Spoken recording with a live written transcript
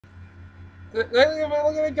Look at the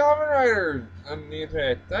Kamen Rider on the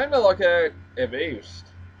internet. Time to look at a beast.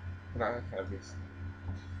 Not a beast.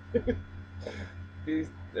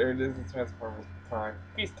 Beast. There it is. It's Transformers time.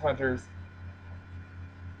 Beast Hunters.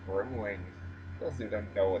 Grimwing. Those who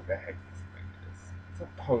don't know what the heck this thing is. It's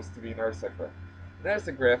supposed to be an Ursagriff. An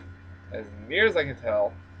Ursagriff, as near as I can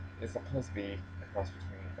tell, is supposed to be a cross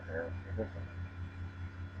between a bear and a griffin.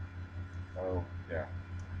 So, yeah.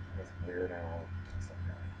 It's weird animal.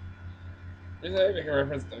 The reason I make a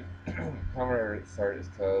reference to Kamen Rider at the start is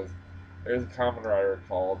because there's a Kamen Rider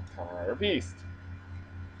called Kamen Rider Beast.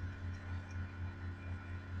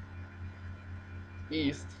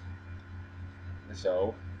 Beast, the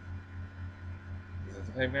show, is a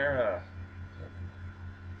chimera,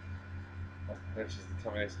 which is the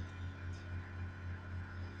combination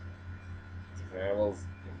of different animals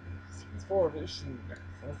in sequence 4 edition.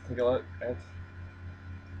 So let's take a look at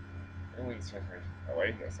Ringwing's transformation. Oh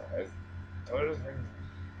wait, no, sorry. Toto's ring.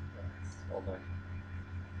 It's well done.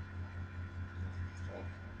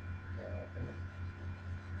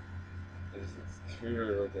 It's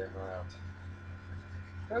clearly getting around.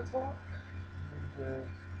 That's all.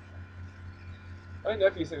 My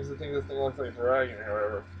nephew seems to think this thing looks like a dragon,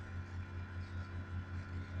 however.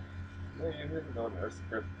 I didn't even know what an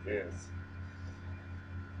Ursagriff is.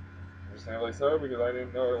 Understandably so, because I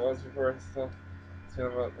didn't know what it was before I saw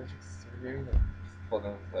about Matrix 3. Just pulled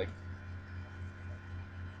down like.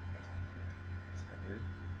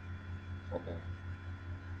 Hold on.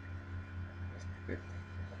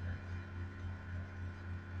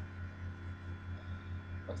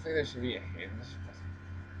 Looks like there should be a hinge.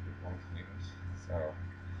 One hinge. So.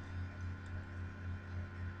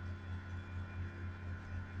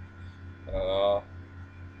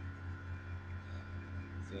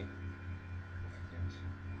 See. Hinge.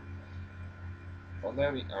 Hold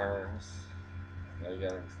down the arms. Now you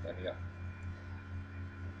gotta extend it up.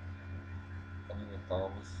 Holding the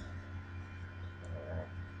thumbs.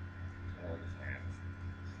 Around his hands.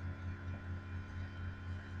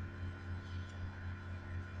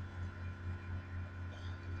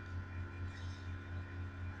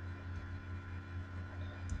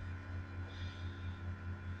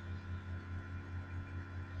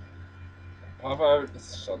 Pop out the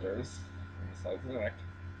shoulders on the sides of the neck.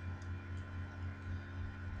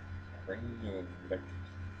 Bring the neck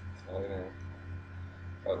slowly down.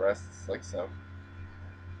 But rests like so.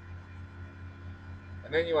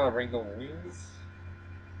 And then you want to bring the wings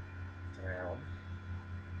down.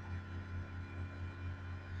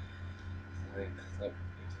 So they clip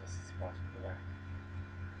into the spot in the back.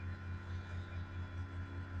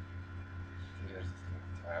 Here's the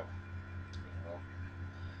tab.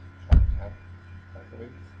 Tab. Like the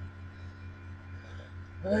wings.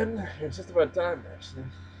 And then you're just about done actually.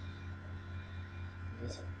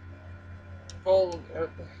 Just fold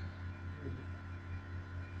out the.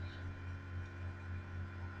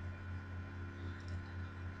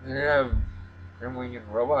 Then you have Grimwing in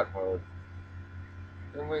robot mode.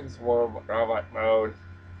 Grimwing's robot mode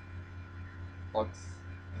looks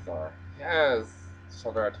bizarre. He has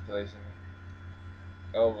shoulder articulation,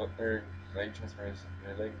 elbow, leg transformation,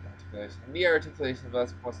 leg articulation, knee articulation, but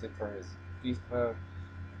that's mostly for his beast mode.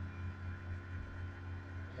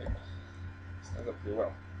 Okay. Stands up pretty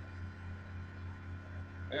well.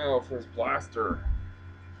 Now for his blaster.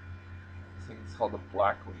 This thing's called the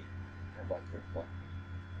Blackwing. Or Blackwing. Okay.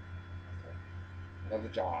 Another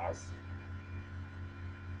jaws.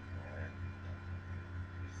 And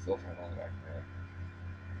still trying on the back there.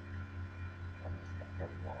 I'm just not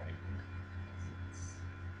lying. It's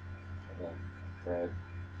kind of thread.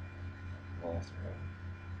 Last one.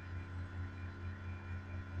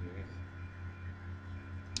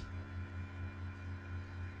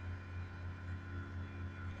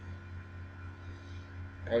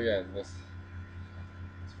 Oh yeah, and this is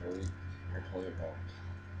really I tell you about.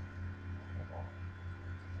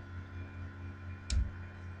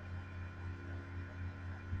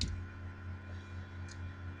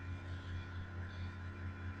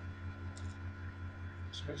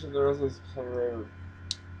 Just mentioned there was this clever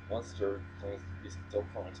monster that is still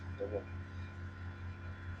coming. Double.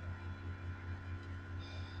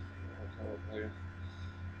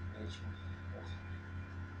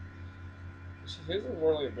 She isn't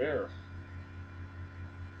more like a bear.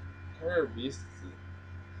 Cover beasts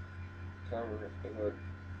cover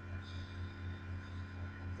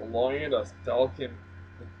the lion, a falcon,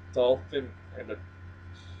 a dolphin, and a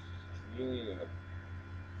chameleon, and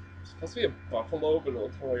it's supposed to be a buffalo, but it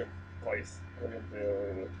looks more like a bison, like a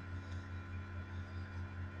bear.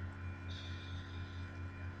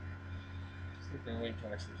 Just like Ringling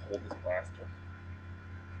can actually hold his blaster.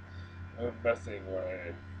 a messing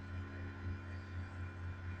way.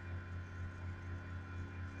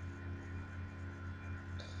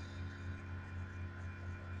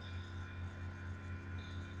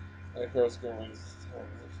 My first screen was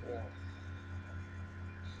yeah.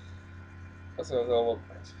 That's what I was all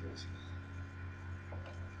about education.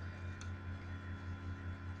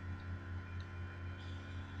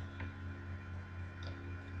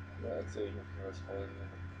 Yeah, I'd say your first one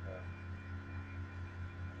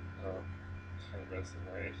kind of messing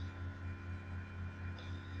way.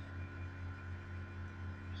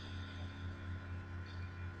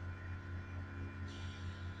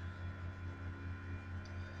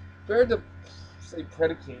 Compared to say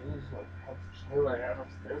predicating, like how chill I am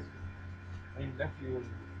upstairs. My nephew was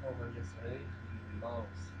over yesterday. He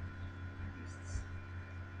loves beasts.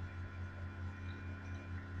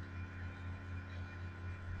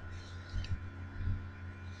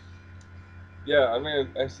 Yeah, I'm gonna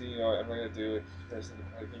actually, I'm gonna do a comparison to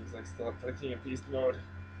predicating because I still have predicating in beast mode.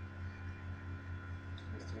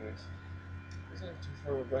 Just do it. Is that too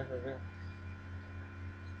far back right now?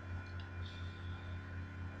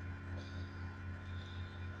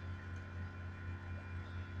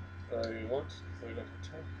 I won't, because I don't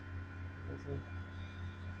have time.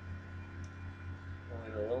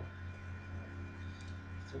 I will.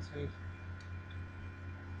 Excuse me.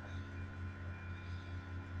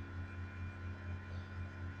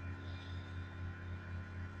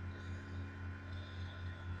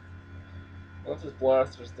 Left his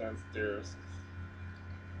blasters downstairs.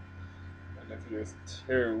 My nephew is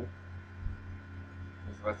 2.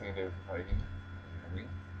 He's the best thing to do for fighting. I mean,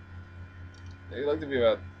 they like to be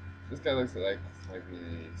about. This guy looks like might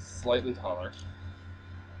be slightly taller.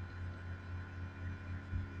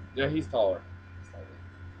 Yeah, he's taller.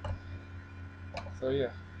 Slightly. So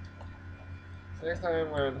yeah. So next time,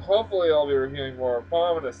 when hopefully I'll be reviewing more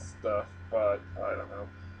abominous stuff, but I don't know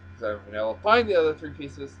because I haven't been able to find the other 3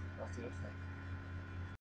 pieces. I'll see you next time.